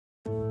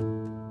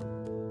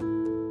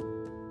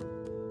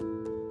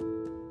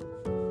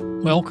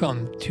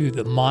Welcome to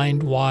the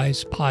Mind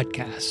Wise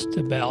podcast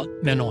about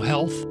mental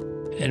health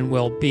and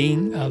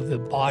well-being of the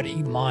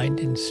body, mind,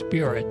 and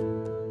spirit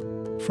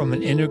from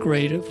an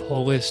integrative,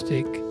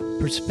 holistic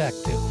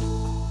perspective.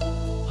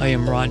 I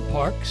am Ron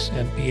Parks,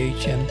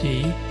 MPH,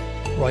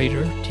 MD,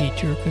 writer,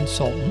 teacher,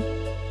 consultant,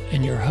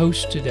 and your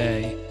host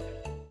today.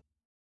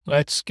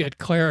 Let's get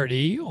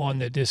clarity on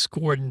the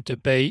discordant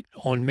debate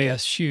on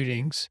mass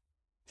shootings,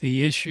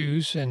 the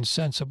issues and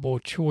sensible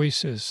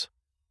choices.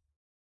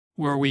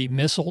 Were we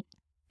missiled,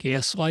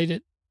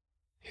 gaslighted?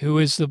 Who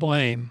is the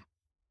blame?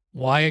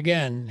 Why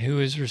again? Who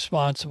is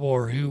responsible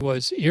or who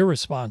was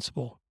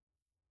irresponsible?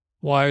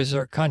 Why is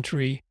our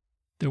country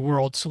the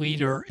world's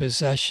leader in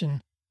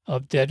possession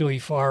of deadly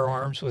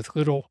firearms with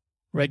little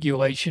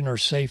regulation or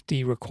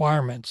safety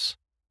requirements?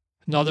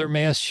 Another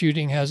mass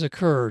shooting has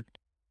occurred,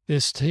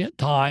 this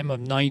time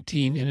of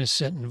 19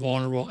 innocent and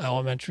vulnerable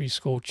elementary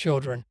school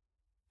children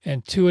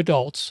and 2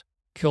 adults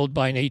killed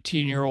by an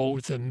 18-year-old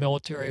with a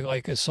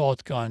military-like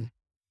assault gun.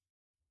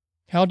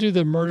 How do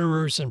the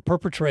murderers and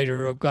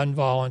perpetrator of gun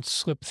violence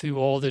slip through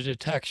all the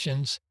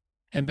detections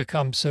and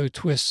become so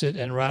twisted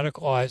and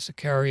radicalized to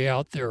carry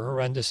out their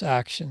horrendous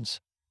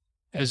actions,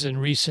 as in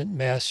recent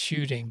mass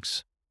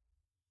shootings?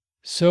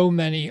 So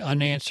many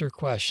unanswered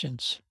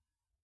questions.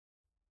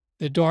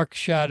 The dark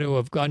shadow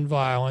of gun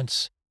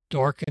violence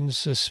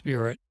darkens the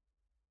spirit.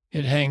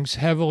 It hangs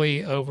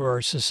heavily over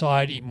our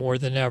society more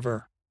than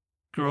ever,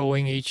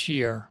 growing each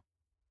year,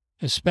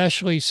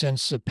 especially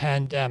since the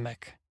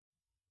pandemic.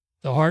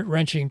 The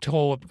heart-wrenching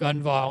toll of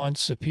gun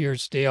violence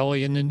appears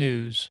daily in the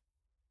news,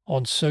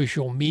 on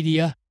social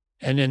media,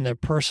 and in the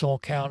personal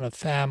account of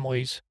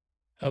families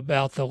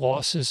about the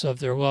losses of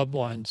their loved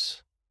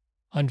ones.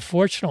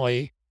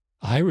 Unfortunately,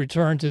 I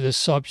return to this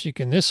subject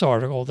in this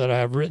article that I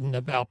have written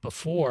about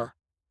before,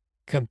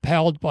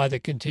 compelled by the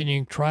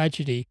continuing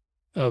tragedy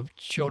of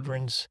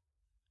the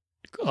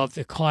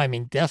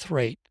climbing death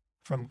rate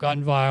from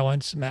gun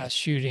violence, mass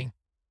shooting,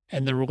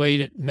 and the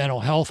related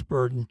mental health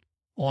burden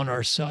on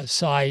our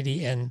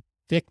society and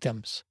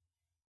victims.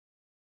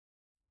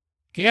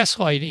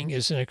 Gaslighting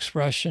is an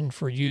expression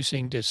for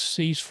using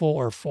deceitful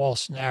or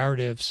false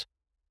narratives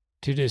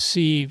to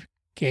deceive,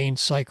 gain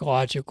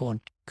psychological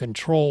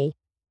control,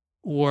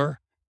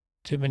 or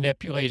to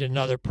manipulate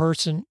another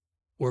person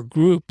or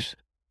groups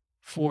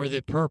for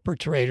the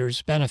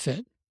perpetrator's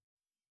benefit.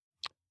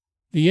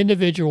 The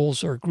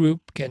individuals or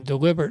group can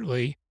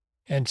deliberately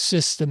and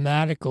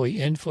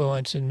systematically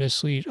influence and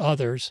mislead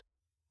others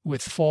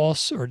with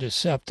false or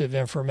deceptive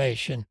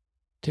information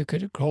to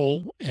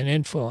control and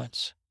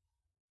influence.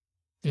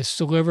 This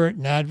deliberate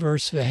and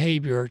adverse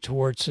behavior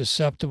towards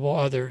susceptible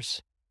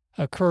others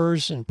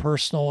occurs in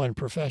personal and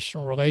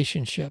professional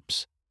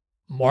relationships,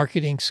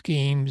 marketing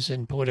schemes,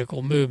 and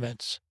political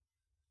movements.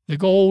 The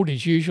goal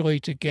is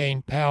usually to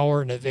gain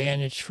power and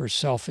advantage for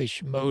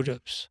selfish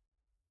motives.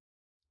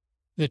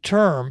 The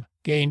term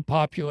gained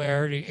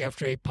popularity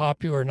after a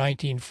popular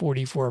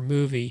 1944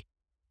 movie,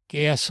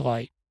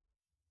 Gaslight.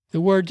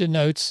 The word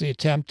denotes the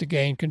attempt to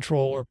gain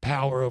control or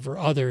power over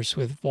others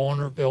with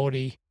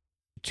vulnerability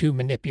to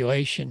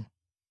manipulation.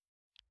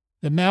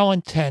 The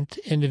malintent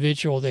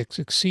individual that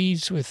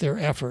succeeds with their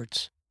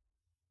efforts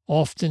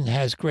often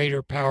has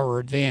greater power or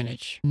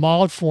advantage. A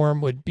mild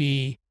form would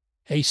be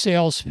a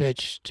sales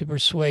pitch to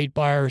persuade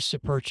buyers to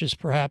purchase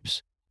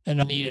perhaps an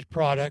unneeded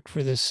product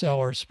for the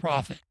seller's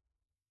profit.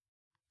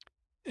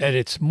 At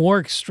its more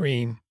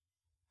extreme,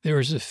 there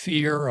is a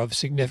fear of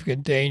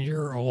significant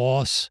danger or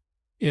loss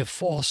if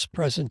false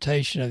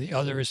presentation of the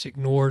other is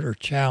ignored or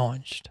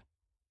challenged.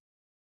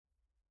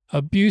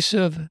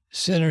 Abusive,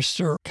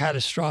 sinister,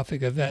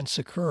 catastrophic events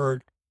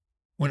occurred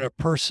when a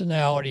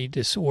personality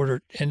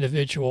disordered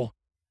individual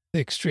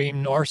with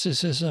extreme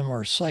narcissism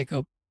or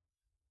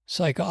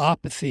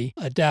psychopathy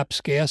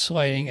adapts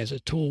gaslighting as a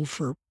tool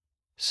for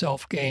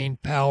self-gain,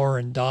 power,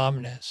 and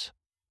dominance.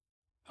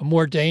 A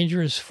more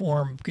dangerous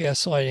form of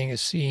gaslighting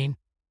is seen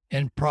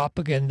in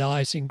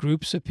propagandizing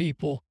groups of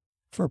people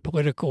for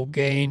political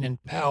gain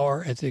and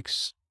power at the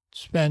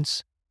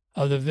expense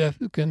of the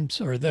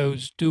victims or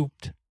those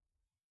duped.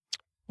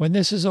 When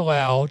this is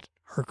allowed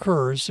or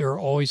occurs, there are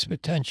always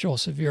potential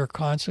severe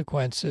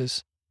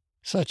consequences,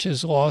 such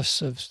as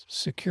loss of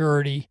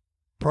security,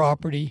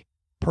 property,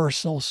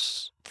 personal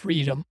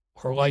freedom,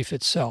 or life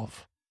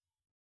itself.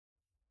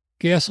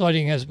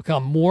 Gaslighting has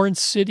become more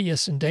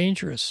insidious and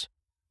dangerous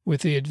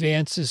with the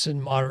advances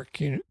in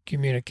modern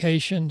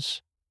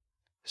communications,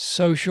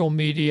 social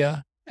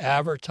media,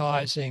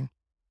 advertising,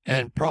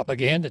 and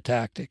propaganda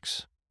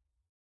tactics.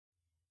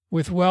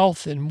 With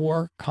wealth and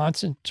more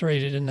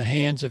concentrated in the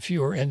hands of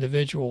fewer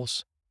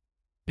individuals,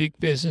 big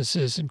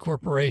businesses and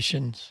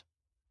corporations,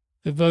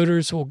 the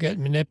voters will get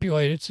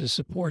manipulated to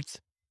support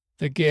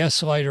the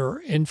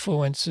gaslighter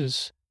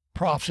influences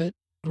profit,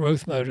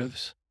 growth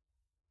motives.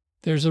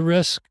 There's a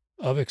risk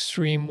of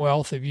extreme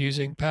wealth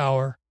abusing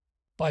power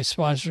by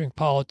sponsoring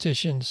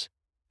politicians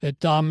that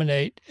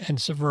dominate and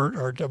subvert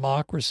our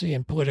democracy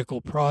and political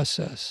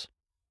process.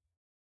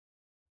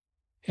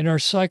 In our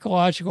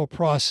psychological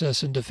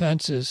process and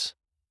defenses,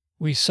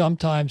 We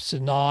sometimes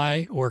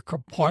deny or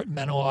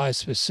compartmentalize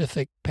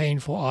specific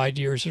painful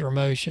ideas or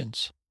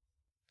emotions.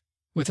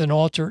 With an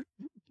altered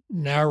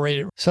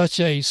narrative, such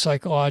a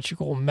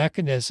psychological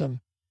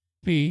mechanism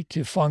be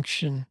to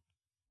function,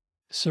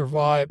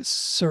 survive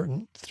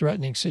certain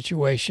threatening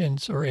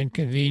situations or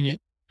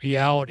inconvenient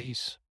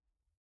realities.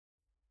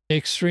 In the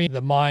extreme, the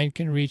mind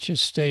can reach a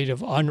state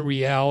of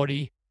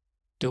unreality,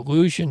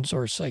 delusions,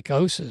 or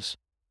psychosis.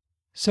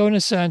 So in a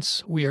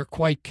sense, we are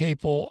quite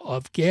capable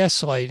of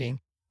gaslighting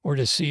or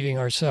deceiving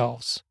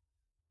ourselves.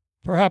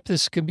 Perhaps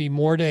this can be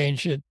more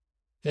dangerous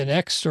than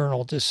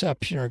external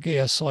deception or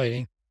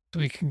gaslighting.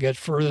 We can get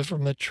further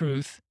from the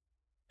truth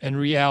and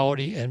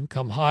reality and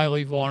become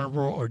highly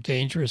vulnerable or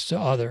dangerous to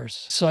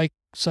others.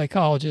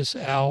 Psychologist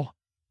Al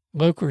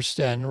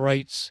Lokersten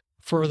writes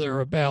further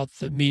about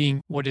the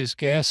meaning what is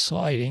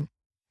gaslighting,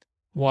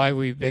 why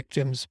we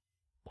victims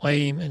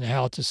blame, and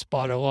how to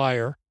spot a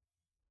liar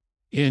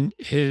in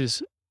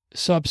his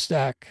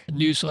Substack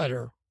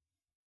newsletter.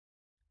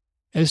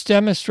 As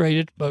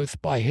demonstrated both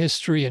by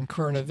history and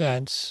current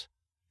events,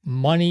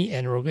 money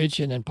and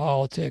religion and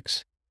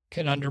politics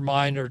can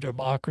undermine our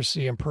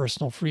democracy and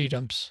personal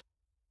freedoms.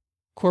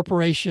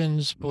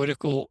 Corporations'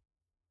 political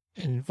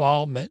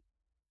involvement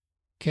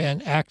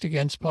can act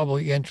against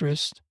public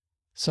interest,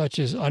 such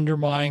as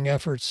undermining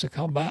efforts to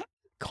combat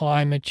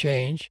climate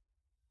change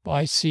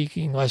by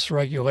seeking less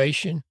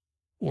regulation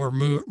or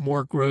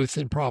more growth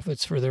and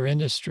profits for their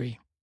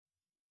industry.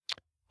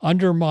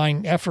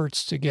 Undermining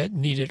efforts to get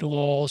needed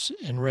laws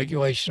and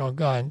regulation on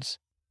guns,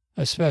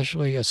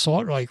 especially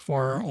assault-like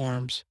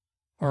firearms,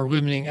 are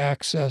limiting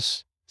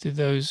access to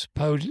those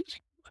posing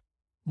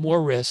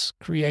more risk,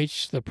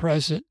 creates the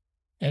present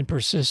and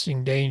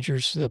persisting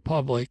dangers to the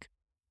public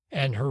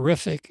and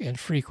horrific and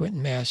frequent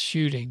mass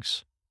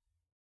shootings.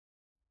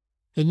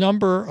 The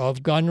number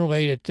of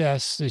gun-related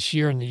deaths this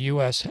year in the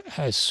U.S.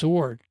 has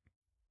soared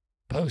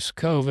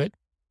post-COVID,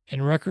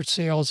 and record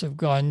sales of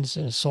guns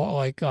and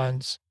assault-like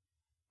guns,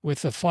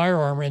 with the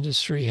firearm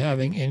industry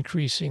having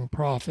increasing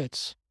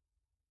profits.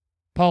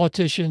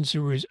 Politicians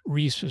who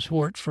receive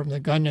support from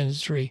the gun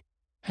industry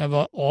have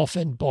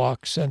often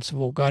blocked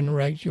sensible gun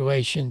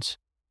regulations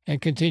and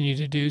continue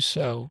to do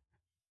so.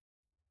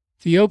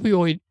 The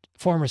opioid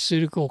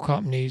pharmaceutical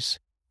companies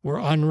were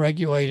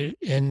unregulated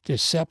in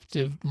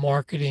deceptive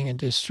marketing and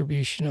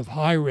distribution of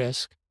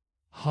high-risk,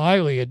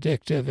 highly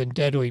addictive, and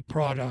deadly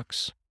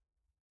products.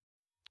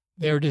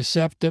 Their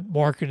deceptive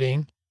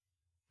marketing,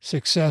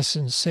 success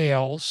in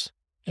sales,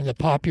 and the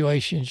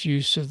population's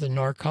use of the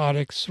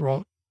narcotics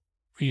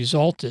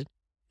resulted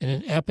in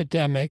an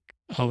epidemic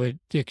of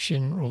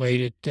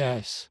addiction-related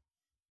deaths.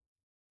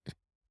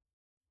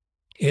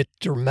 It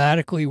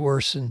dramatically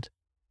worsened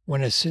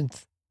when a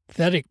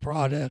synthetic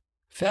product,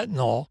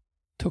 fentanyl,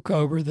 took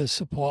over the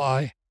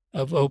supply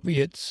of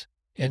opiates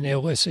in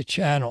illicit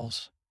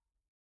channels.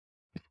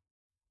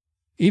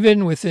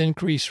 Even with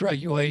increased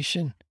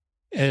regulation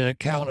and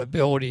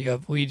accountability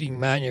of leading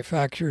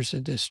manufacturers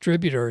and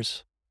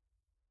distributors,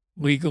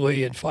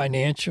 legally and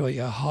financially,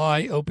 a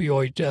high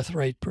opioid death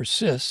rate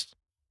persists,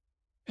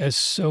 as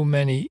so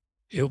many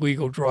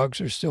illegal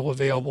drugs are still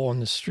available on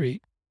the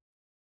street.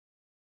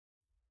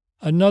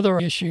 Another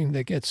issue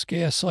that gets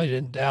gaslighted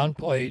and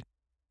downplayed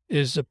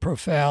is the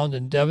profound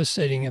and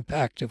devastating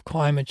impact of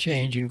climate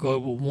change and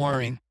global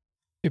warming.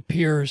 It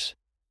appears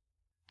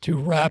to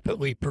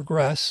rapidly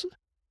progress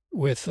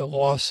with the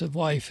loss of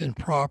life and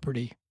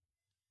property,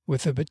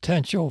 with the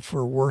potential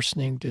for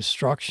worsening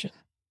destruction.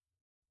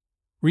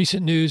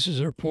 Recent news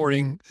is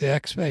reporting the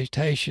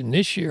expectation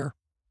this year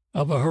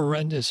of a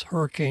horrendous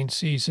hurricane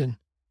season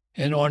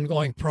and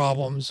ongoing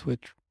problems with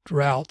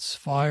droughts,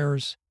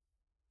 fires,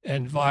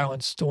 and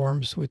violent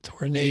storms with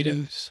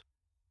tornadoes.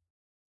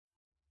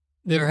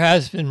 There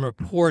has been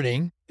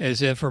reporting,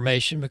 as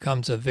information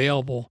becomes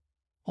available,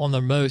 on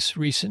the most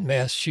recent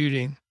mass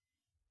shooting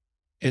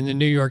in the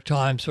New York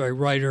Times by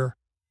writer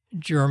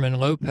German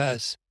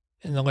Lopez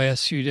in the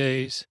last few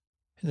days.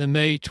 In the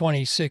May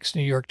 26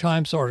 New York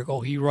Times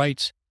article, he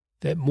writes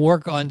that more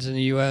guns in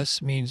the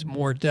U.S. means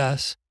more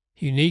deaths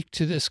unique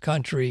to this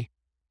country,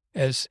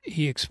 as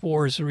he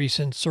explores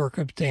recent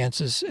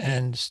circumstances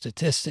and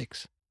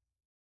statistics.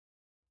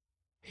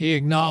 He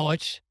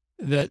acknowledged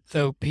that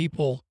though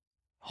people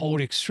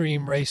hold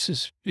extreme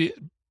racist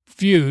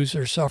views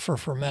or suffer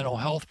from mental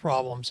health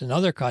problems in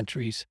other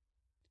countries,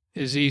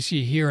 it is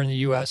easy here in the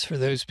U.S. for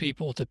those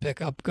people to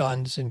pick up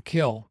guns and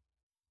kill.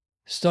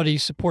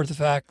 Studies support the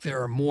fact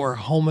there are more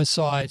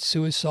homicide,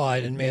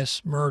 suicide, and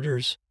mass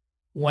murders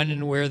when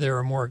and where there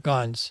are more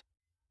guns.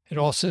 It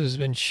also has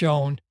been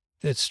shown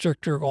that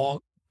stricter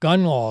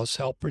gun laws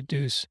help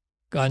reduce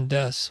gun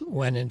deaths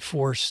when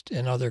enforced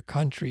in other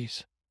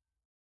countries.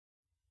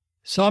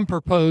 Some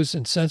proposed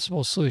and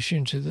sensible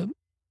solution to the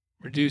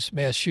reduced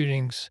mass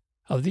shootings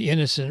of the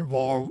innocent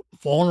and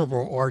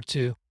vulnerable are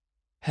to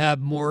have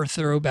more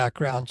thorough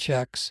background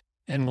checks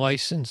and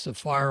license of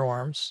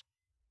firearms.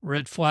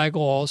 Red flag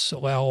laws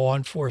allow law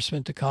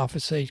enforcement to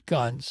confiscate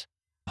guns,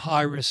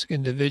 high-risk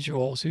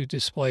individuals who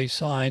display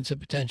signs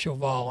of potential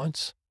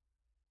violence.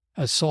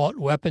 assault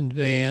weapon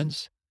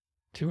bans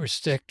to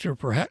restrict or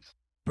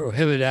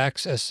prohibit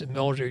access to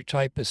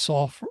military-type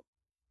assault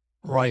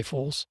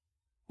rifles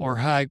or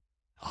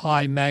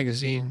high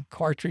magazine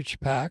cartridge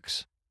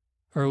packs,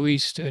 or at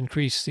least to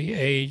increase the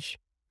age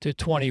to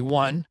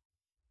 21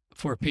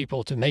 for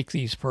people to make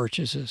these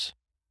purchases.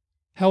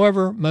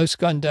 However, most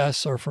gun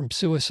deaths are from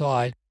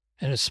suicide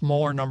and a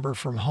smaller number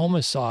from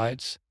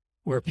homicides,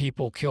 where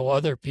people kill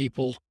other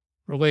people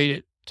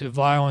related to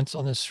violence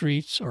on the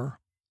streets or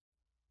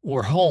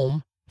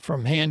home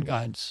from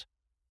handguns.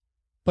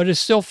 But it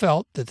still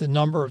felt that the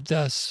number of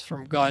deaths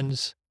from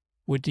guns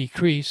would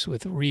decrease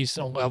with a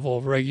reasonable level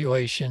of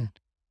regulation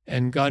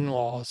and gun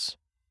laws.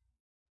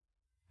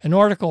 An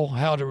article,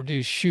 How to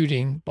Reduce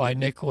Shooting, by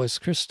Nicholas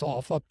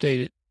Kristof,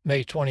 updated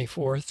May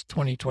 24th,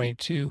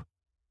 2022,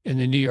 in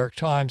the New York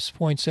Times,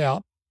 points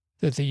out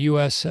that the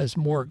U.S. has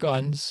more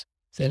guns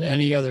than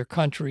any other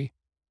country,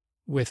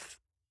 with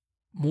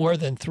more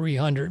than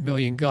 300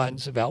 million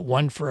guns, about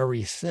one for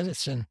every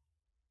citizen,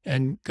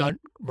 and gun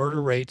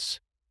murder rates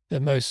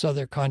than most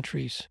other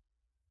countries.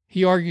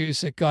 He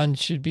argues that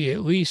guns should be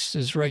at least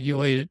as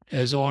regulated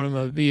as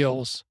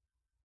automobiles.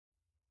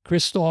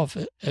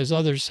 Kristof, as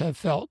others, have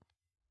felt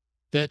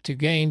that to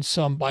gain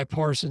some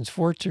bipartisan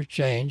fortune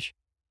change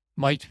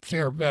might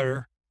fare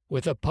better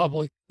with a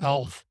public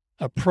health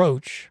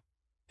approach,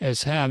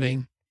 as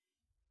having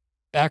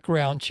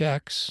background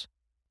checks,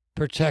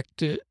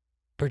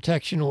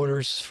 protection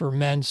orders for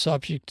men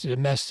subject to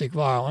domestic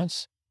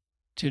violence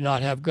to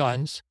not have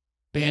guns,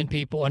 ban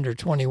people under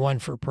 21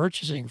 for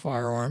purchasing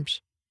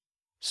firearms,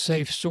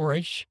 safe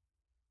storage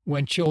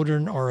when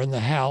children are in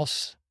the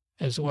house,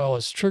 as well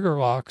as trigger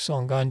locks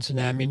on guns and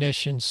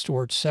ammunition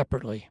stored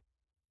separately,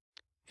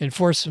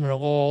 enforcement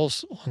of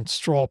laws on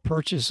straw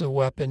purchase of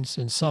weapons,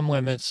 and some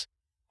limits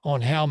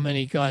on how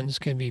many guns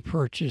can be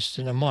purchased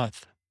in a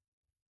month.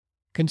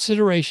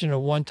 Consideration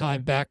of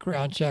one-time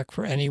background check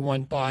for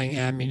anyone buying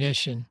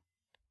ammunition.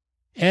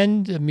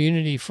 End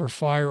immunity for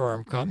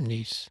firearm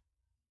companies.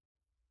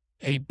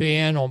 A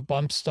ban on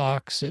bump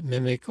stocks that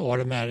mimic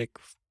automatic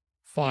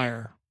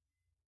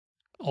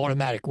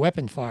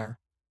weapon fire.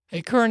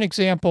 A current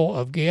example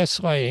of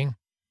gaslighting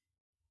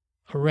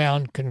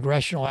around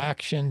congressional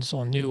actions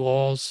on new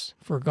laws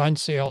for gun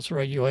sales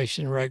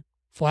regulation,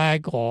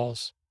 flag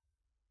laws,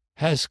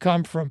 has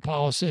come from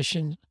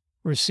politicians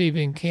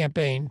receiving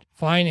campaign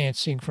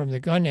financing from the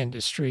gun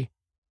industry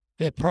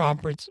that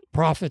profits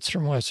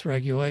from less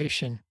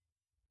regulation.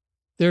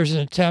 There's an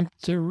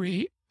attempt to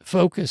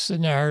refocus the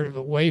narrative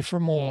away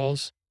from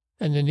laws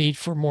and the need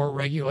for more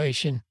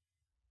regulation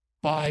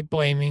by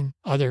blaming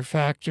other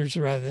factors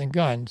rather than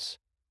guns,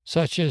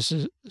 such as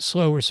a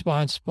slow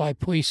response by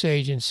police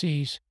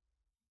agencies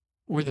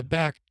or the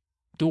back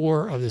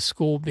door of the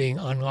school being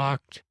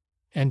unlocked,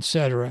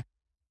 etc.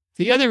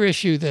 The other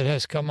issue that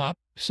has come up,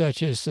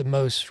 such as the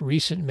most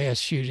recent mass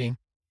shooting,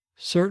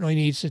 certainly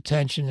needs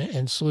attention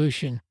and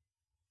solution.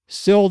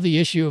 Still, the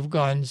issue of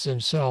guns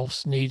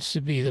themselves needs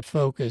to be the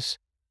focus,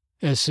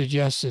 as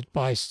suggested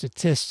by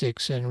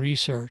statistics and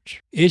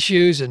research.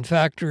 Issues and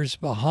factors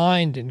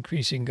behind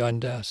increasing gun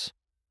deaths.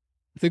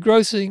 With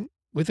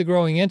the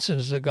growing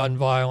incidence of gun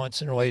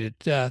violence and related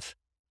death,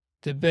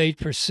 debate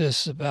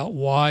persists about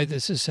why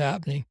this is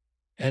happening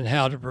and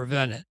how to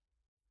prevent it.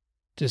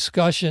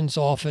 Discussions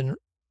often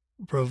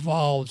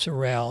revolves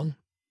around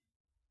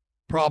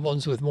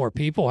problems with more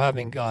people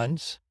having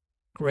guns,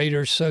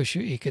 greater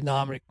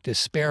socioeconomic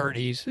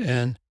disparities,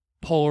 and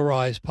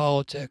polarized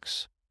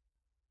politics,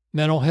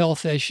 mental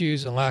health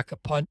issues and lack of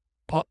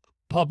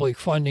public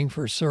funding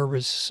for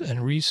service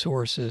and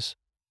resources,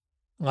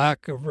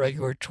 lack of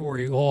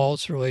regulatory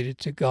laws related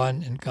to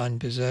gun and gun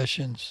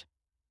possessions.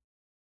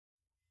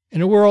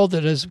 In a world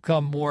that has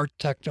become more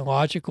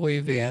technologically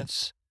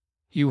advanced,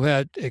 you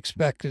had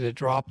expected a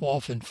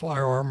drop-off in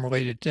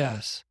firearm-related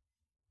deaths.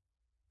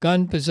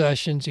 Gun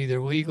possessions,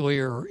 either legally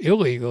or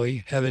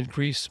illegally, have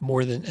increased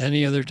more than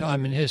any other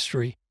time in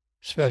history,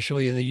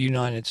 especially in the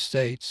United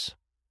States.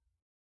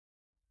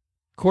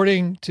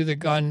 According to the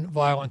Gun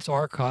Violence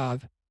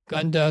Archive,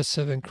 gun deaths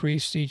have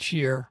increased each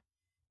year.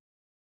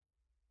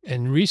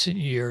 In recent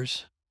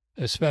years,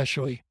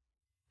 especially,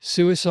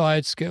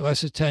 suicides get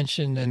less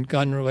attention than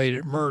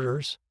gun-related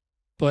murders,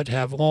 but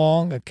have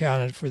long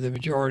accounted for the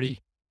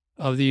majority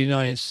of the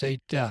United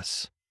States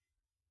deaths.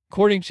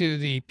 According to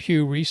the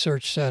Pew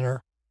Research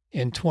Center,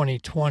 in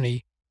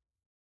 2020,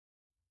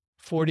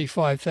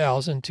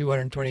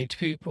 45,222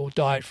 people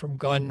died from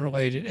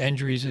gun-related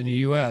injuries in the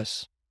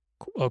U.S.,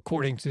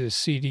 according to the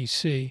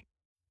CDC.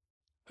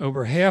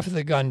 Over half of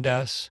the gun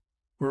deaths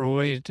were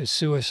related to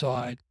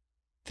suicide.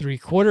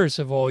 3/4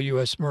 of all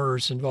U.S.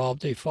 murders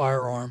involved a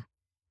firearm.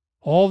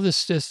 All of the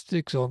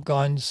statistics on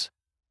guns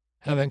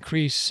have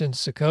increased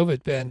since the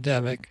COVID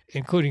pandemic,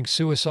 including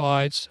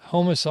suicides,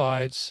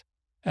 homicides,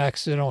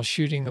 accidental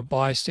shooting of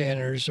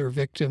bystanders or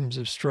victims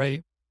of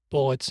stray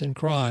bullets and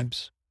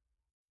crimes.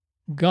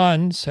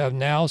 Guns have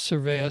now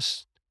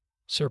surpassed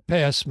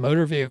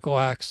motor vehicle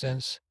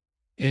accidents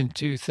in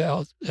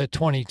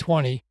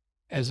 2020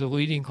 as the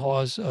leading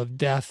cause of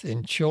death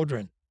in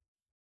children.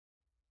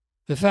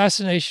 The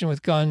fascination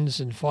with guns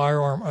and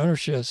firearm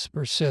ownership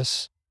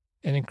persists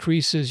and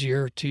increases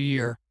year to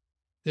year.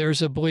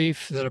 There's a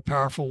belief that a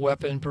powerful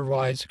weapon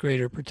provides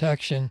greater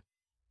protection,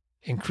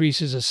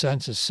 increases a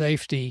sense of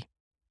safety,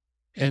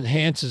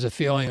 enhances a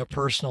feeling of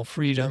personal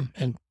freedom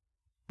and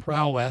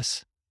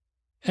prowess,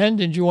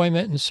 and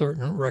enjoyment in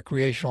certain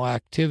recreational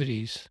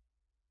activities.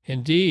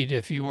 Indeed,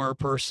 if you are a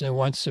person who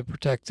wants to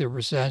protect their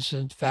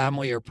possessions,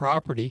 family, or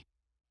property,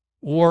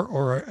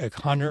 or a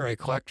hunter, a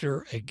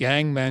collector, a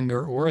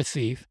gangbanger, or a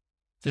thief,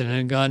 then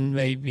a gun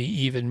may be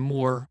even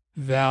more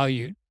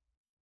valued.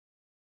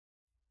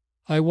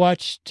 I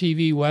watched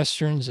TV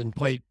westerns and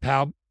played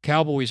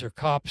cowboys or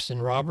cops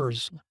and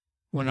robbers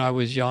when I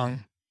was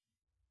young.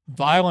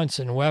 Violence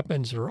and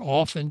weapons are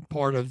often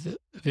part of the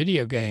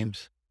video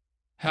games.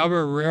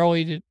 However,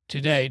 rarely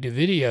today do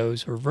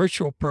videos or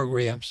virtual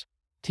programs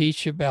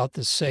teach about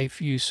the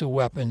safe use of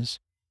weapons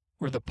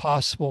or the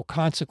possible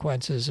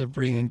consequences of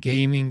bringing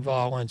gaming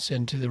violence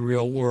into the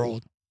real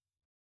world.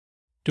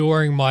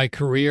 During my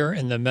career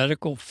in the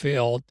medical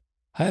field,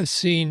 I have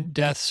seen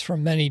deaths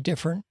from many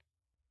different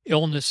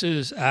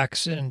illnesses,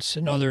 accidents,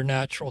 and other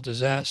natural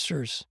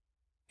disasters,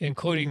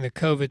 including the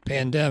COVID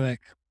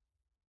pandemic.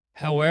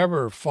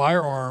 However,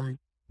 firearm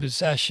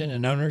possession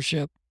and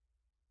ownership,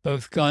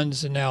 both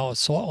guns and now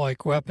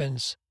assault-like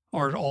weapons,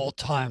 are at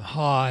all-time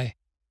high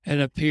and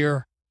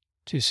appear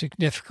to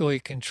significantly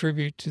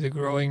contribute to the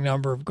growing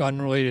number of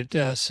gun-related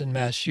deaths and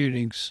mass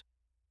shootings.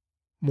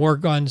 More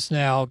guns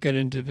now get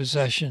into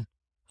possession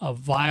of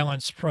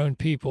violence-prone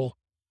people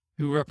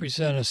who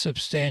represent a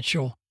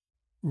substantial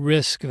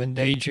risk of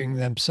endangering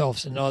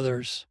themselves and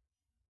others.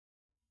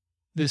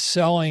 The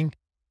selling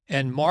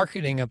and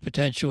marketing of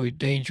potentially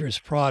dangerous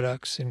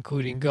products,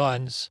 including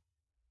guns,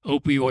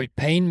 opioid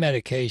pain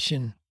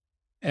medication,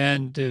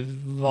 and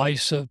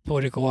divisive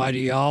political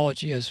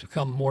ideology has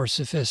become more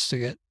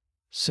sophisticated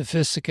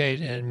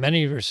and in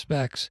many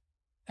respects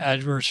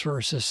adverse for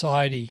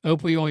society.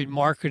 Opioid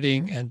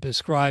marketing and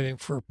prescribing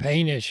for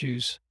pain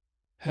issues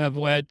have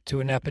led to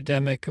an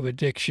epidemic of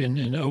addiction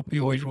and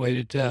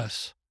opioid-related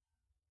deaths.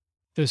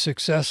 The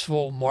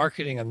successful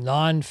marketing of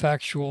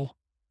non-factual,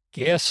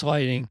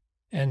 gaslighting,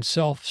 and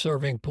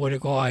self-serving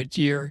political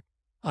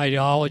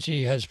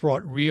ideology has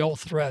brought real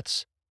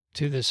threats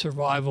to the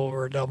survival of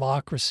our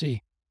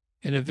democracy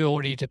and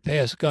ability to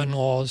pass gun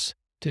laws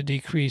to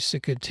decrease the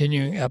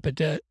continuing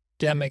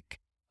epidemic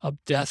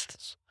of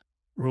deaths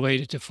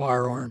related to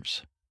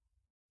firearms.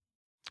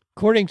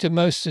 According to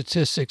most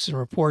statistics and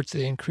reports,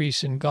 the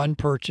increase in gun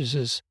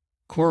purchases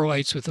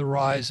correlates with the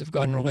rise of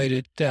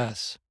gun-related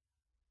deaths.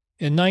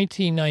 In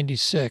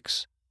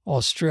 1996,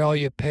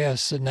 Australia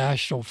passed the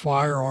National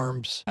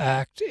Firearms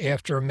Act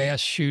after a mass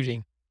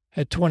shooting.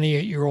 A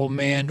 28-year-old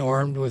man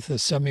armed with a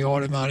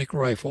semi-automatic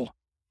rifle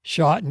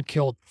shot and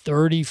killed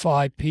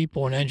 35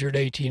 people and injured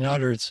 18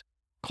 others,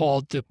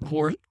 called the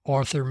Port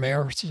Arthur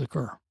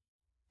Massacre.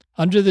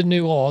 Under the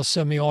new law,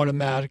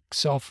 semi-automatic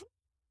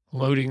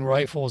self-loading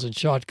rifles and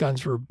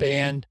shotguns were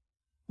banned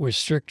with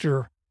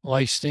stricter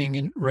licensing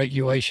and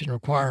regulation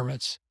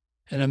requirements,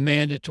 and a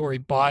mandatory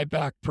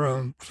buyback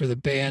program for the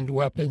banned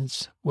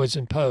weapons was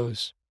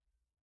imposed.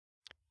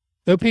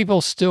 Though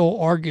people still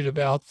argued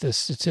about the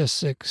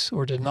statistics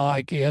or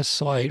deny,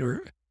 gaslight,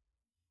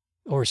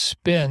 or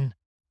spin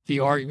the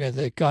argument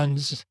that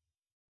guns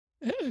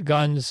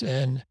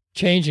and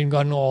changing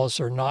gun laws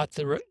are not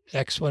the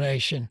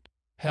explanation.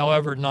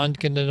 However, none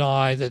can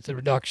deny that the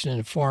reduction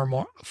in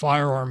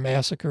firearm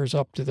massacres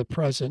up to the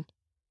present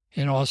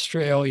in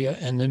Australia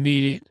and the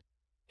immediate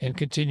and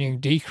continuing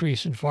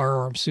decrease in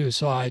firearm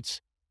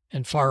suicides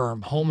and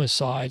firearm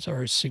homicides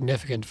are a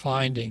significant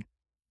finding.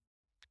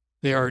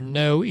 There are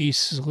no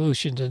easy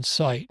solutions in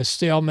sight. A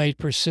stalemate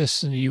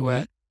persists in the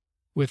U.S.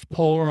 with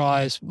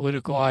polarized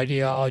political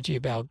ideology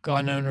about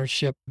gun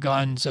ownership,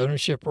 guns,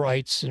 ownership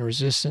rights, and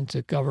resistance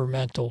to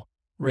governmental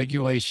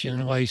regulation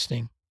and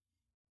licensing.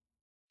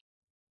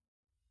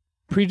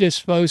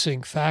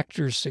 Predisposing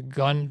factors to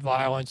gun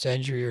violence,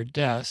 injury, or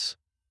deaths.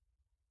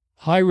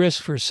 High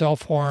risk for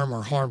self-harm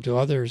or harm to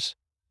others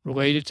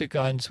related to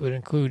guns would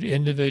include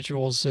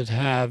individuals that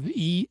have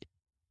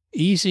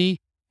easy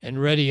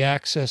and ready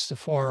access to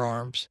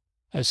firearms,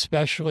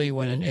 especially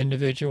when an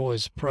individual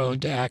is prone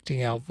to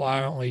acting out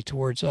violently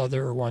towards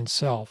others or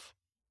oneself.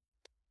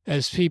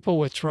 As people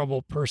with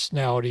troubled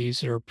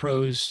personalities that are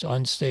prone to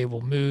unstable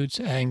moods,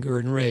 anger,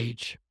 and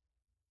rage.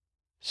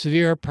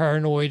 Severe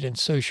paranoid and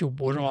social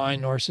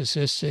borderline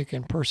narcissistic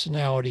and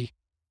personality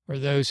are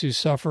those who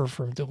suffer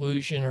from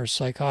delusion or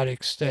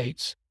psychotic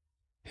states,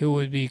 who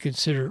would be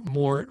considered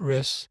more at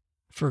risk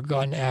for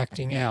gun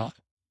acting out.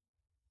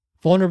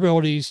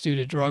 Vulnerabilities due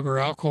to drug or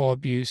alcohol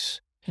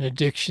abuse and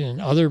addiction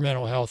and other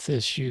mental health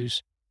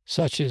issues,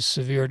 such as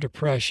severe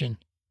depression,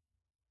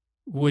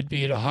 would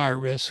be at a higher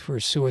risk for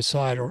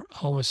suicide or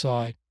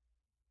homicide.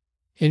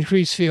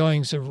 Increased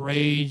feelings of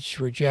rage,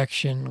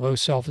 rejection, low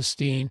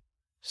self-esteem,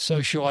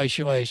 social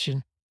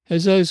isolation,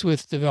 as those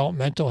with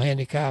developmental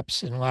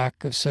handicaps and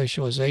lack of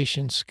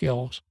socialization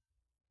skills.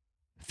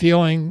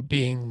 Feeling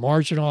being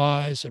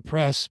marginalized,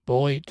 oppressed,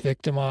 bullied,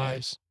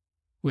 victimized.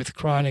 with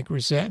chronic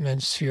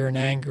resentments, fear, and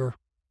anger,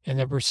 and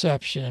the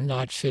perception of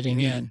not fitting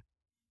in.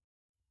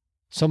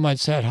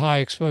 Someone's had high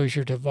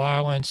exposure to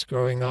violence,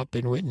 growing up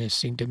and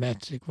witnessing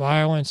domestic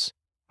violence,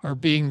 or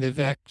being the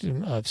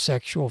victim of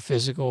sexual,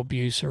 physical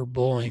abuse, or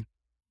bullying.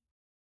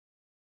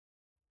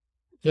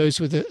 Those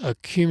with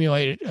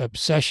accumulated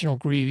obsessional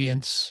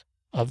grievance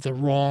of the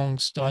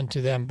wrongs done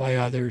to them by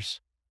others.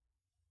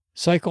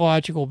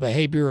 Psychological,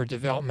 behavior, or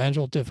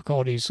developmental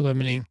difficulties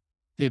limiting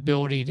the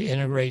ability to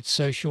integrate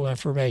social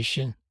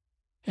information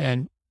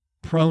and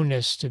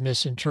proneness to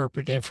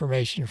misinterpret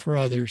information for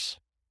others.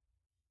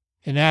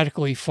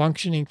 Inadequately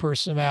functioning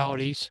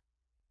personalities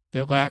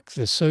that lack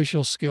the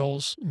social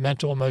skills,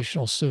 mental,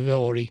 emotional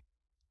stability,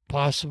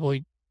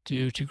 possibly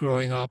due to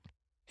growing up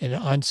in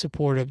an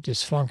unsupportive,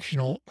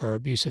 dysfunctional, or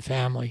abusive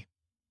family.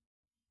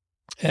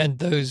 And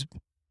those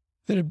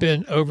that have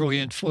been overly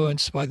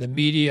influenced by the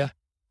media,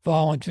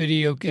 violent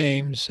video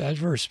games,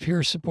 adverse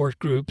peer support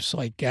groups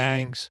like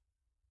gangs,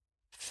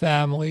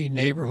 family,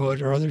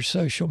 neighborhood, or other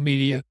social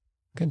media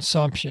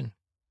consumption,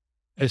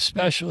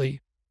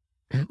 especially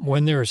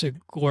when there is a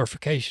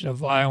glorification of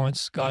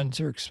violence, guns,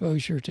 or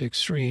exposure to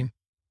extreme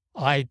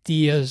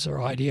ideas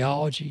or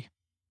ideology.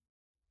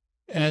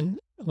 And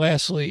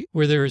lastly,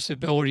 where there is the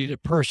ability to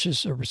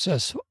purchase or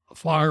possess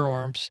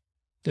firearms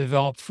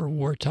developed for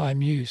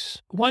wartime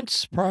use.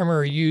 Once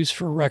primary use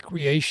for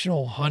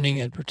recreational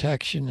hunting and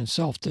protection and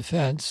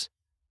self-defense,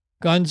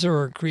 guns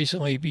are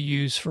increasingly be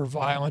used for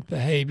violent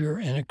behavior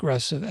and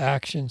aggressive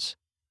actions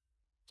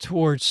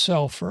towards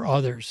self or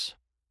others.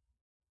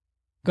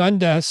 Gun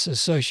deaths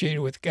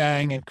associated with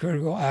gang and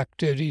critical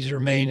activities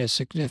remain a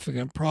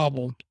significant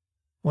problem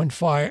when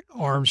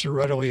firearms are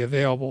readily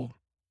available.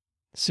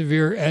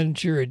 Severe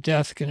injury or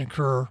death can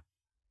occur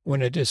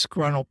when a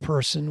disgruntled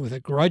person with a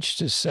grudge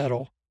to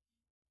settle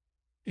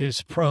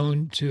is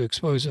prone to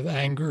explosive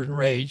anger and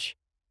rage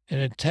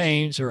and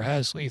attains or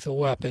has lethal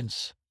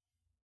weapons.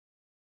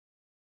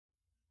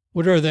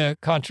 What are the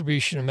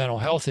contribution of mental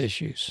health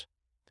issues?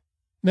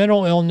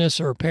 Mental illness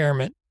or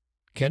impairment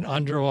can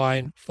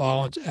underline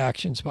violent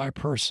actions by a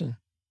person.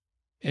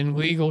 In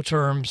legal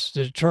terms,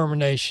 the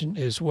determination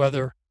is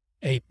whether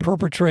a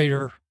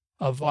perpetrator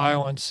of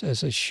violence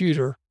as a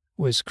shooter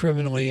was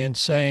criminally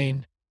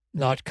insane,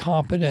 not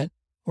competent,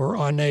 or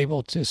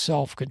unable to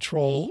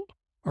self-control,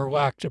 or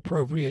lacked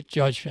appropriate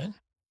judgment.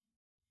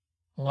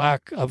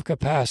 Lack of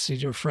capacity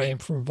to refrain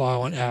from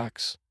violent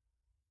acts.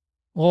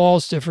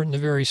 Laws differ in the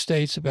various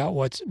states about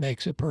what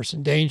makes a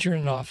person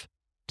dangerous enough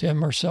to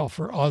him, herself,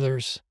 or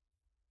others.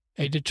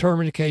 A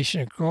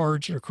determination of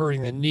courage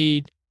recording the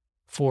need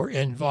for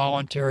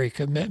involuntary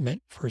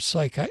commitment for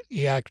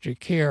psychiatric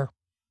care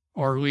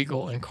or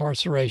legal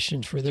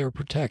incarceration for their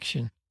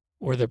protection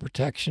or the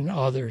protection of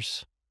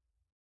others.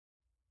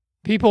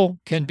 People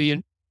can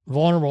be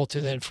vulnerable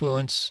to the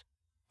influence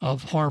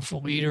of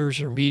harmful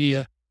leaders or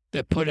media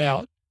that put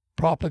out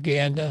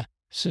propaganda,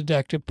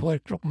 seductive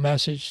political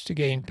message to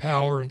gain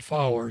power and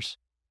followers.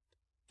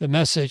 The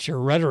message or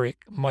rhetoric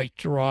might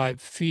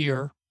derive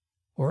fear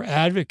or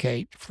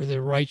advocate for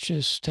the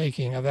righteous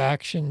taking of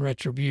action,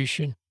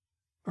 retribution,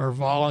 or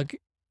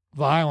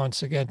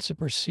violence against the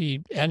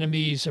perceived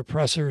enemies,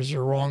 oppressors,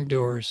 or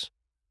wrongdoers.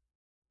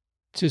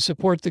 To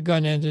support the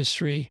gun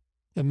industry,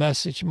 the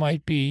message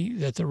might be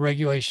that the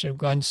regulation of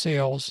gun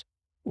sales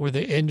or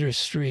the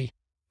industry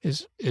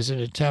is an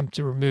attempt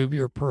to remove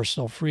your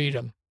personal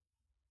freedom.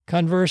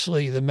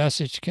 Conversely, the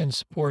message can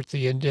support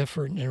the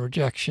indifferent and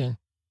rejection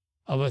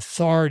of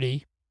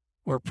authority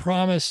or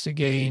promise to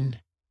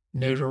gain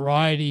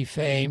notoriety,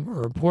 fame,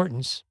 or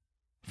importance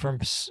from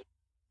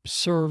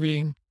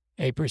serving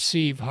a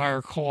perceived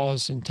higher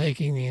cause and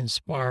taking the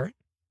inspired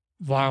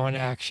violent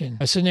action.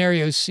 A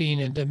scenario seen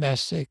in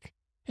domestic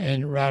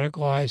and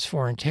radicalized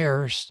foreign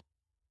terrorists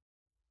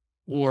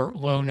or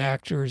lone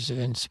actors of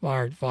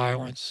inspired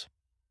violence.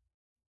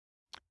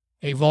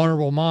 A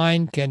vulnerable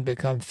mind can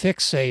become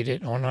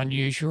fixated on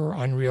unusual or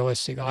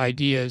unrealistic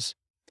ideas,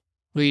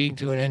 leading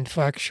to an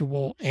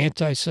inflexible,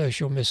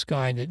 antisocial,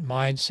 misguided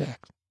mindset.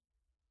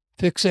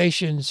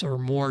 Fixations are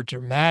more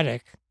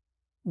dramatic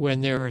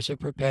when there is a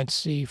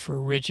propensity for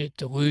rigid,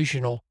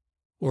 delusional,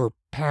 or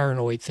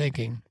paranoid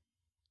thinking.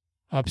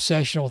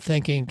 Obsessional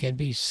thinking can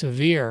be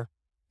severe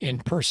in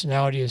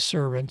personality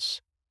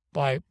disturbance,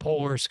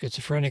 bipolar,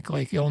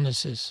 schizophrenic-like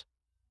illnesses.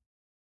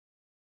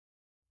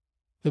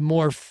 The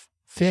more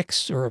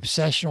fixed or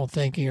obsessional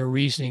thinking or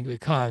reasoning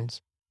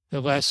becomes, the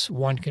less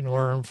one can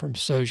learn from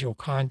social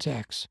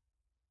context.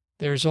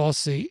 There's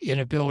also the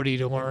inability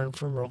to learn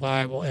from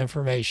reliable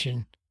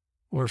information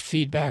or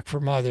feedback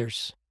from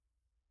others.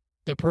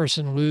 The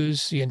person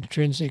loses the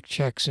intrinsic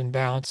checks and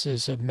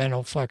balances of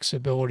mental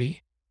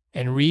flexibility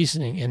and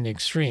reasoning in the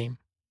extreme.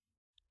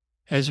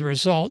 As a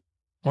result,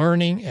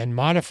 learning and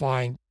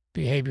modifying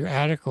behavior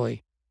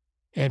adequately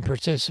and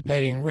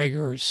participating in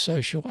regular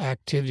social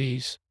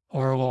activities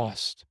are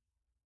lost.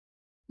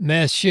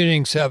 Mass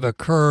shootings have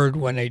occurred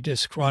when a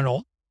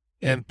disgruntled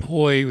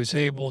employee was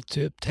able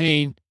to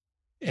obtain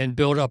and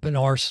build up an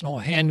arsenal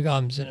of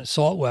handguns and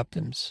assault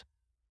weapons.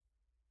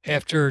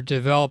 After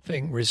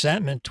developing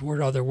resentment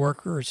toward other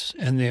workers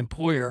and the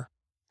employer,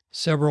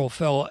 several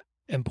fellow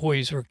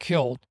employees were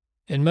killed.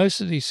 In most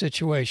of these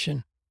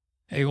situations,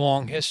 a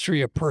long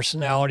history of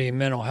personality and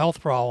mental health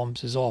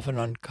problems is often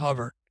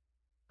uncovered.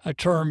 A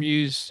term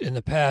used in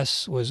the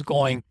past was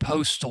going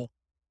postal,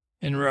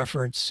 in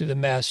reference to the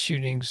mass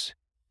shootings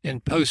in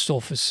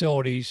postal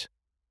facilities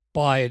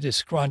by a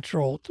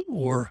disgruntled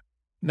or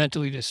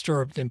mentally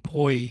disturbed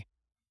employee.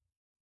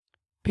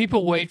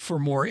 People wait for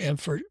more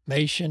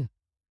information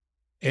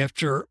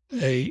after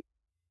a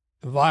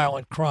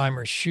violent crime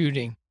or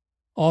shooting,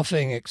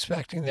 often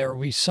expecting there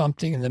will be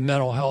something in the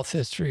mental health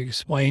history to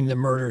explain the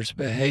murderer's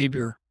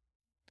behavior.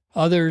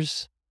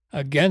 Others,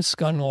 against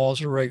gun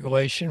laws or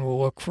regulation, will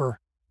look for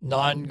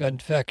non-gun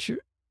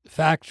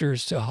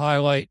factors to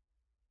highlight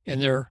in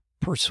their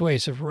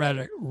persuasive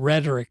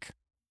rhetoric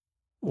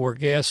or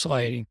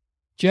gaslighting.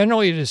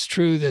 Generally, it is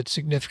true that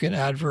significant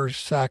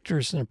adverse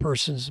factors in a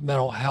person's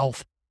mental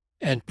health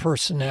and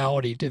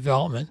personality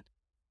development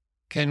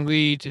can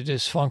lead to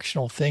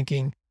dysfunctional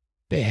thinking,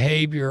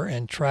 behavior,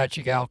 and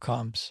tragic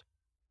outcomes.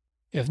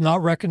 If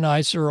not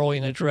recognized early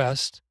and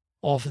addressed,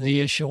 often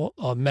the issue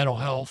of mental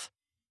health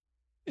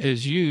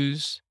is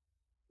used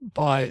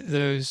by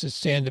those that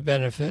stand to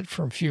benefit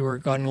from fewer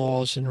gun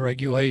laws and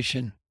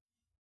regulation.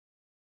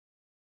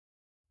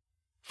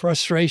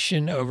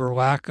 Frustration over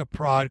lack of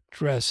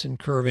progress in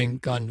curbing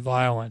gun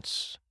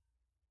violence.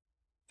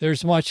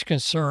 There's much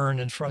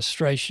concern and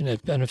frustration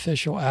at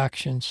beneficial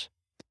actions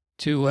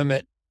to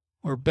limit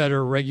or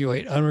better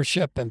regulate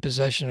ownership and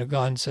possession of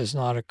guns has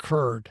not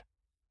occurred.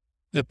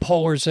 The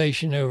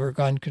polarization over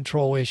gun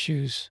control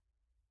issues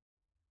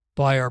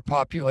by our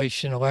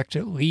population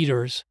elected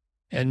leaders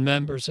and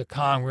members of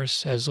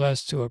Congress has led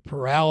to a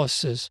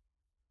paralysis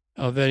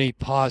of any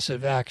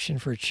positive action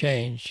for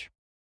change.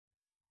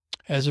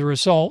 As a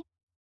result,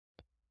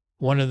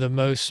 one of the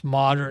most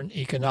modern,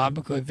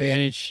 economically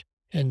advantaged,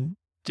 and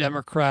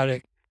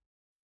democratic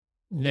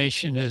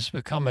nation has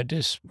become a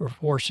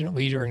disproportionate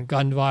leader in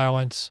gun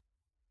violence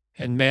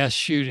and mass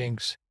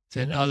shootings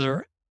than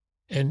other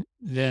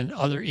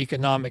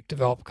economic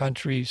developed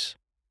countries.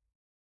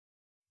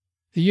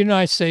 The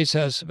United States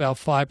has about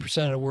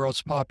 5% of the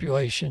world's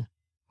population,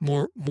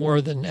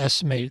 more than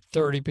estimated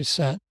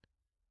 30%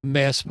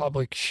 mass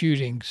public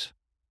shootings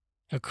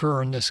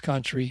occur in this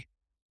country.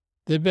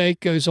 The debate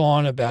goes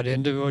on about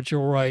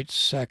individual rights,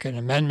 Second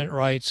Amendment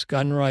rights,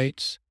 gun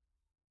rights,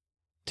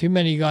 too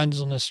many guns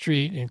on the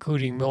street,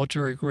 including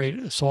military-grade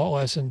assault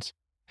weapons,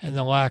 and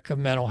the lack of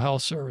mental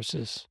health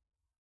services.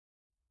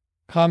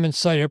 Common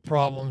cited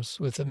problems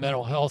with the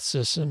mental health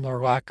system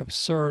are lack of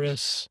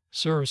services,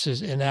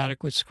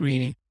 inadequate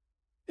screening,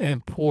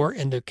 and poor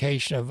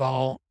indication of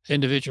all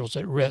individuals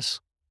at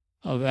risk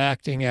of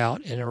acting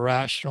out in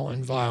irrational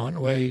and violent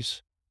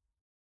ways.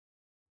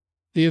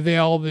 The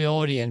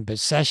availability and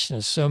possession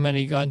of so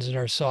many guns in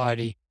our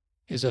society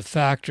is a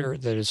factor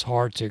that is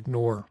hard to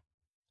ignore.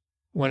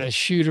 When a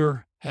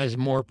shooter has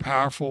more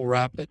powerful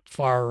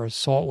rapid-fire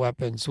assault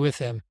weapons with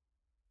him,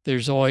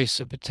 there's always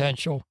the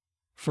potential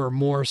for a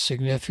more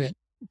significant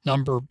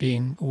number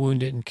being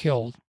wounded and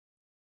killed.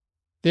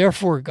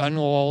 Therefore, gun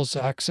laws,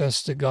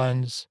 access to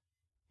guns,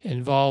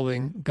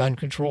 involving gun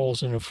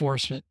controls and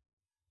enforcement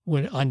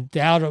would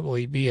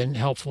undoubtedly be a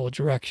helpful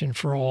direction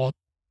for all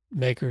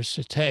makers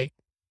to take,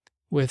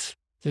 with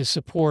the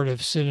support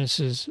of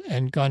citizens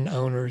and gun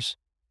owners,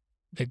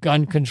 the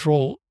gun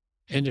control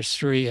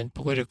industry, and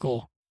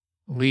political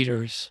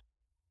leaders.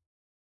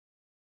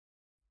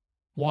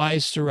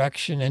 Wise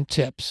direction and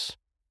tips.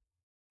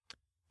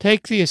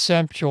 Take the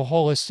essential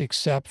holistic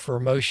step for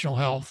emotional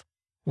health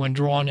when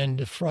drawn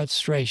into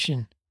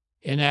frustration,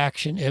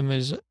 inaction,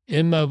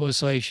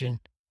 immobilization,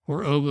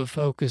 or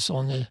over-focus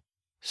on the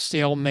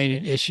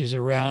stalemated issues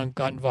around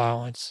gun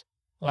violence,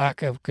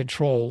 lack of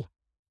control,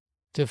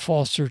 to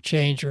foster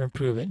change or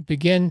improvement.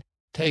 Begin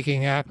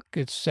taking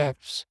active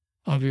steps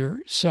of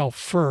yourself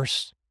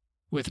first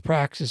with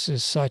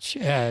practices such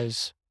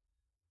as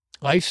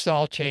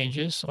lifestyle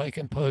changes like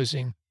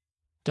imposing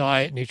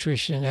diet,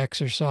 nutrition, and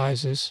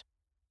exercises.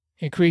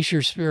 Increase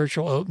your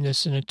spiritual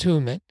openness and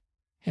attunement,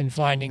 and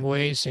finding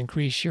ways to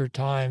increase your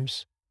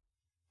times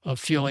of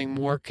feeling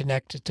more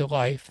connected to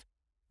life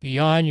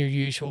beyond your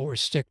usual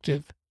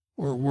restrictive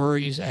or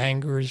worries,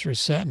 angers,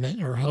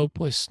 resentment, or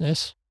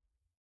hopelessness.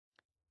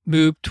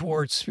 Move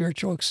towards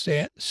spiritual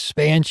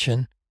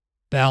expansion,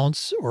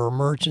 balance, or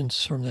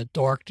emergence from the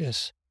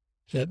darkness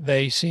that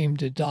may seem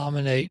to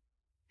dominate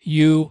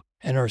you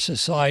and our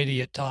society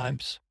at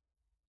times.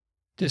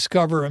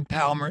 Discover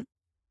empowerment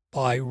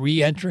by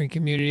re-entering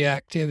community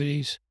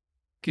activities,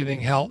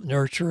 giving help,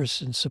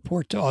 nurtures, and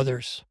support to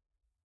others.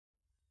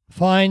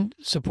 Find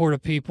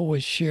supportive people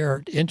with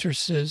shared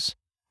interests,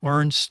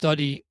 learn,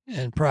 study,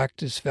 and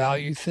practice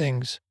value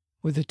things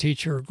with a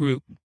teacher or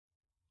group.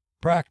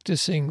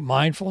 Practicing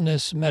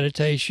mindfulness,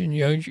 meditation,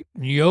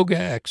 yoga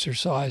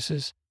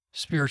exercises,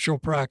 spiritual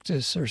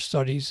practice, or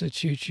studies that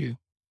suit you.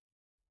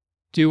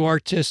 Do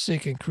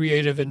artistic and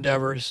creative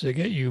endeavors to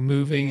get you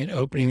moving and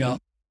opening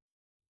up.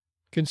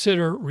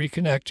 Consider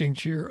reconnecting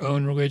to your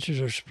own religious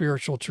or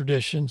spiritual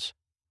traditions,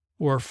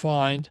 or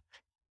find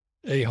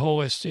a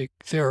holistic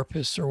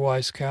therapist or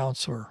wise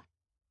counselor.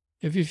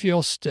 If you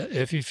feel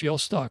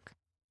stuck,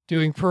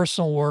 doing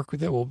personal work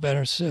that will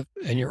benefit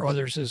and your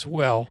others as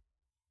well,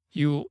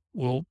 you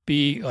will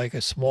be like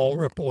a small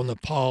ripple in the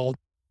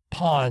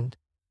pond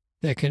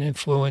that can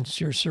influence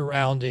your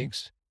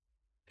surroundings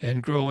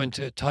and grow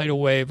into a tidal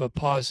wave of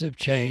positive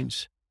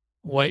change.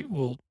 Light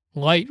will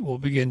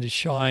begin to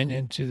shine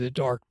into the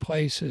dark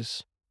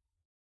places.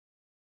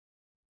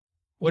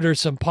 What are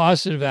some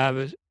positive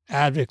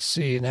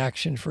advocacy and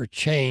action for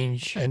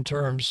change in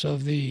terms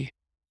of the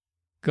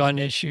gun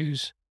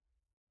issues?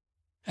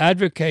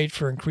 Advocate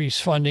for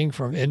increased funding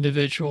from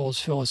individuals,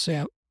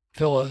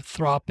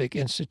 philanthropic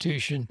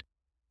institution,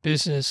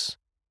 business,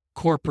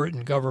 corporate,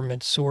 and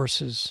government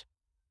sources.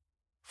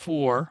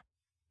 4,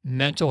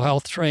 mental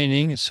health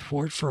training and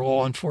support for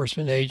law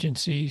enforcement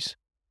agencies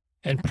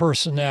and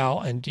personnel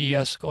and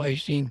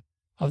de-escalating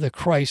of the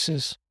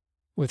crisis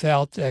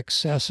without the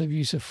excessive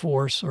use of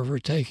force or for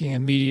taking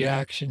immediate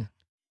action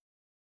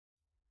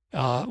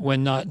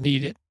when not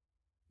needed.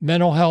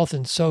 Mental health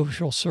and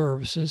social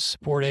services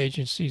support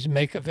agencies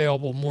make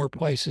available more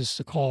places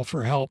to call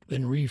for help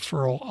and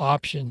referral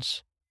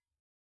options.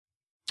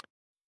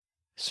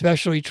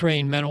 Specially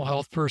trained mental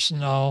health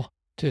personnel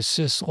to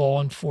assist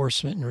law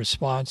enforcement in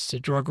response to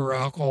drug or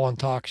alcohol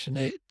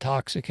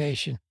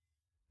intoxication,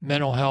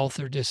 mental health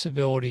or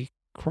disability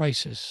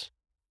crisis.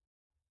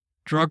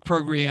 Drug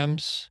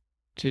programs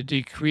to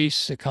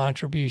decrease the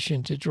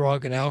contribution to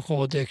drug and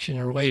alcohol addiction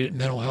and related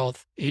mental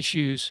health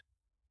issues,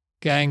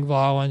 gang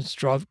violence,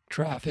 drug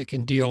traffic,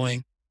 and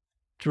dealing.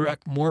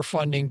 Direct more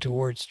funding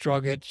towards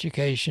drug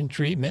education,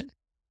 treatment,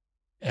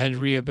 and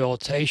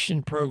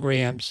rehabilitation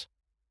programs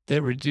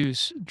that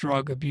reduce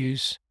drug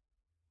abuse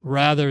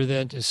rather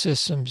than to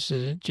systems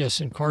that just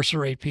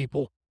incarcerate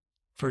people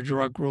for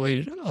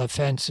drug-related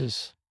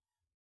offenses.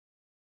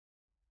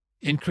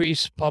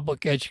 Increase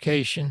public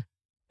education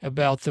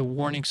about the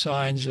warning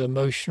signs of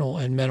emotional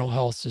and mental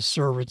health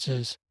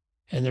disturbances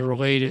and the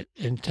related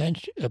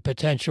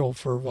potential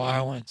for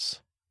violence.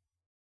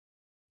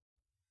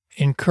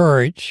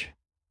 Encourage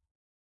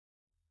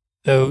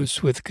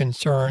those with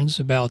concerns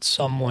about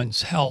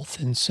someone's health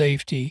and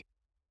safety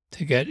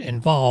to get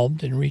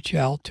involved and reach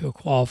out to a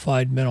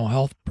qualified mental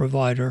health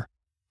provider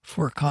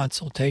for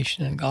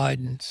consultation and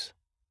guidance.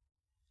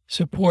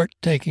 Support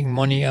taking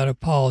money out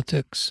of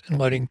politics and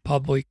letting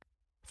public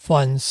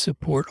funds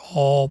support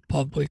all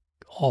public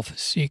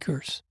office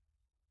seekers.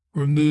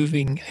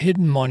 Removing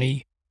hidden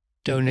money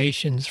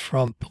donations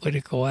from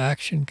political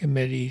action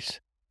committees,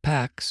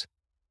 PACs,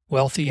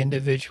 wealthy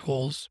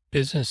individuals,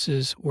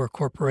 businesses, or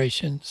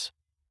corporations.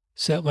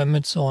 Set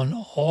limits on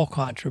all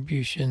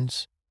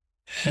contributions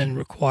and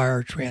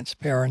require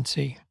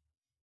transparency.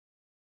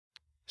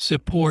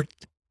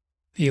 Support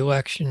the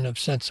election of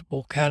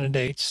sensible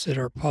candidates that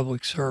are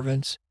public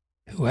servants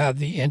who have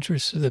the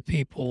interests of the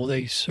people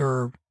they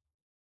serve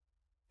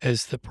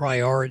as the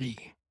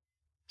priority.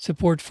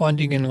 Support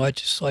funding and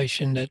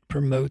legislation that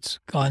promotes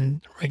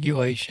gun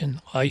regulation,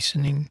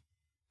 licensing,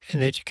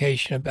 and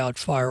education about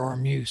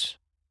firearm use.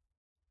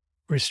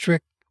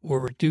 Restrict or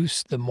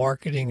reduce the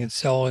marketing and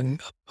selling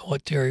of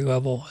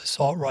military-level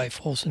assault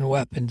rifles and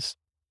weapons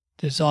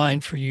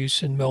designed for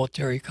use in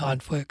military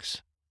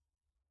conflicts.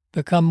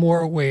 Become more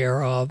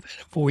aware of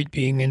and avoid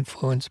being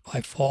influenced by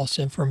false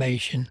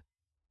information,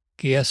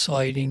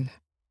 gaslighting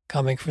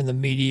coming from the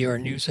media or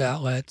news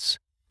outlets,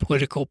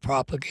 political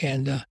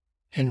propaganda,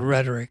 and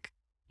rhetoric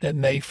that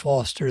may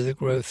foster the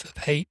growth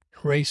of hate,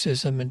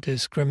 racism, and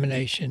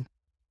discrimination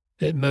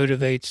that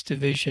motivates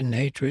division,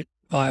 hatred,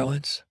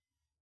 violence.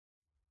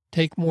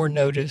 Take more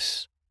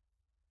notice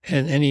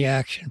and any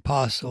action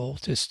possible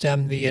to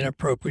stem the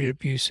inappropriate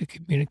abuse of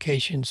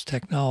communications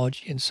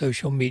technology and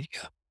social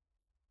media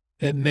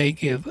that may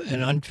give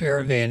an unfair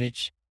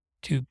advantage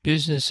to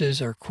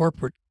businesses or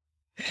corporate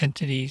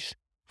entities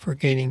for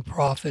gaining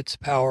profits,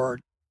 power, or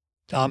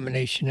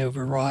domination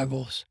over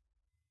rivals.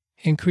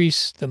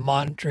 Increase the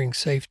monitoring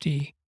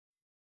study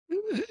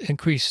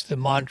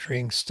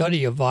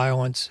of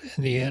violence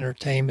in the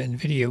entertainment and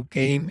video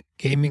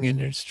gaming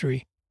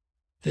industry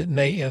that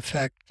may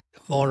affect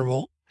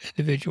vulnerable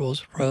individuals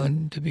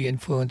prone to be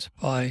influenced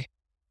by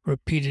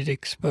repeated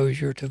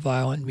exposure to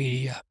violent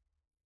media.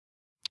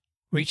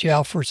 Reach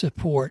out for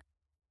support,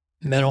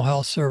 mental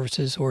health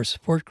services, or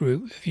support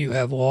group if you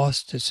have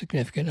lost a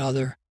significant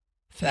other,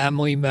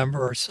 family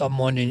member, or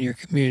someone in your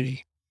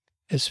community,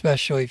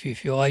 especially if you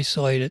feel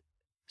isolated,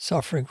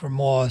 suffering from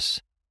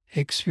loss,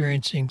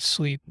 experiencing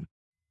sleep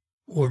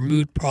or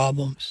mood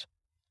problems.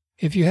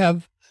 If you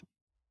have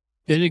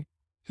been a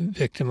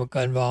victim of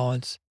gun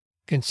violence,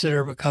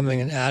 consider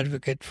becoming an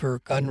advocate for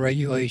gun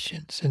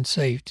regulations and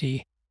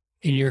safety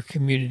in your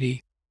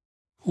community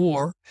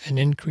or an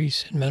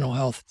increase in mental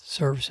health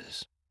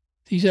services.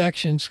 These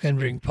actions can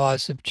bring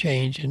positive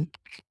change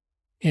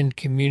in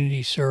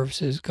community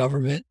services,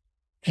 government,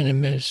 and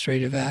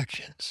administrative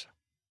actions.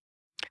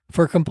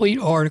 For a complete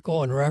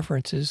article and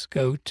references,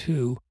 go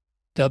to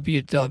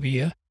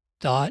www.gunn,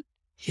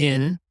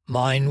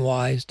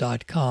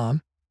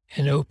 www.inmindwise.com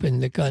and open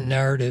the Gun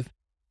Narrative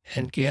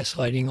and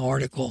Gaslighting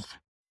article.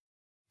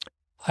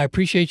 I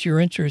appreciate your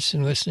interest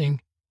in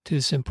listening to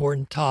this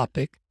important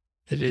topic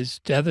that is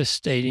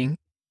devastatingly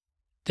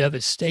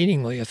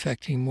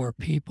affecting more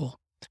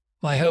people.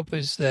 My hope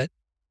is that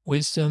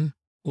wisdom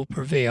will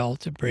prevail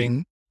to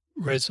bring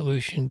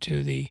resolution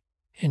to the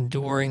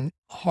enduring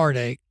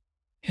heartache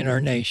in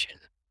our nation.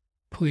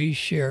 Please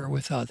share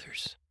with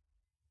others.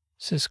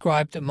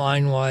 Subscribe to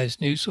MindWise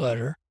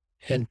newsletter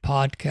and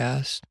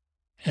podcast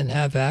and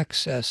have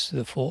access to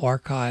the full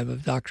archive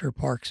of Dr.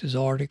 Parks'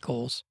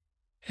 articles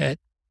at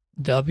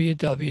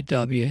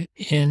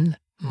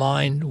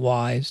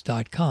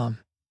www.inmindwise.com.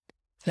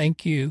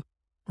 Thank you,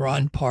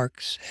 Ron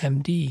Parks,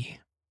 MD.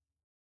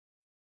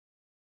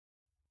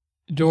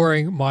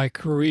 During my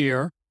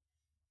career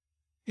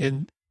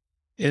in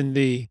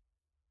the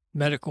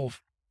medical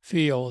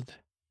field,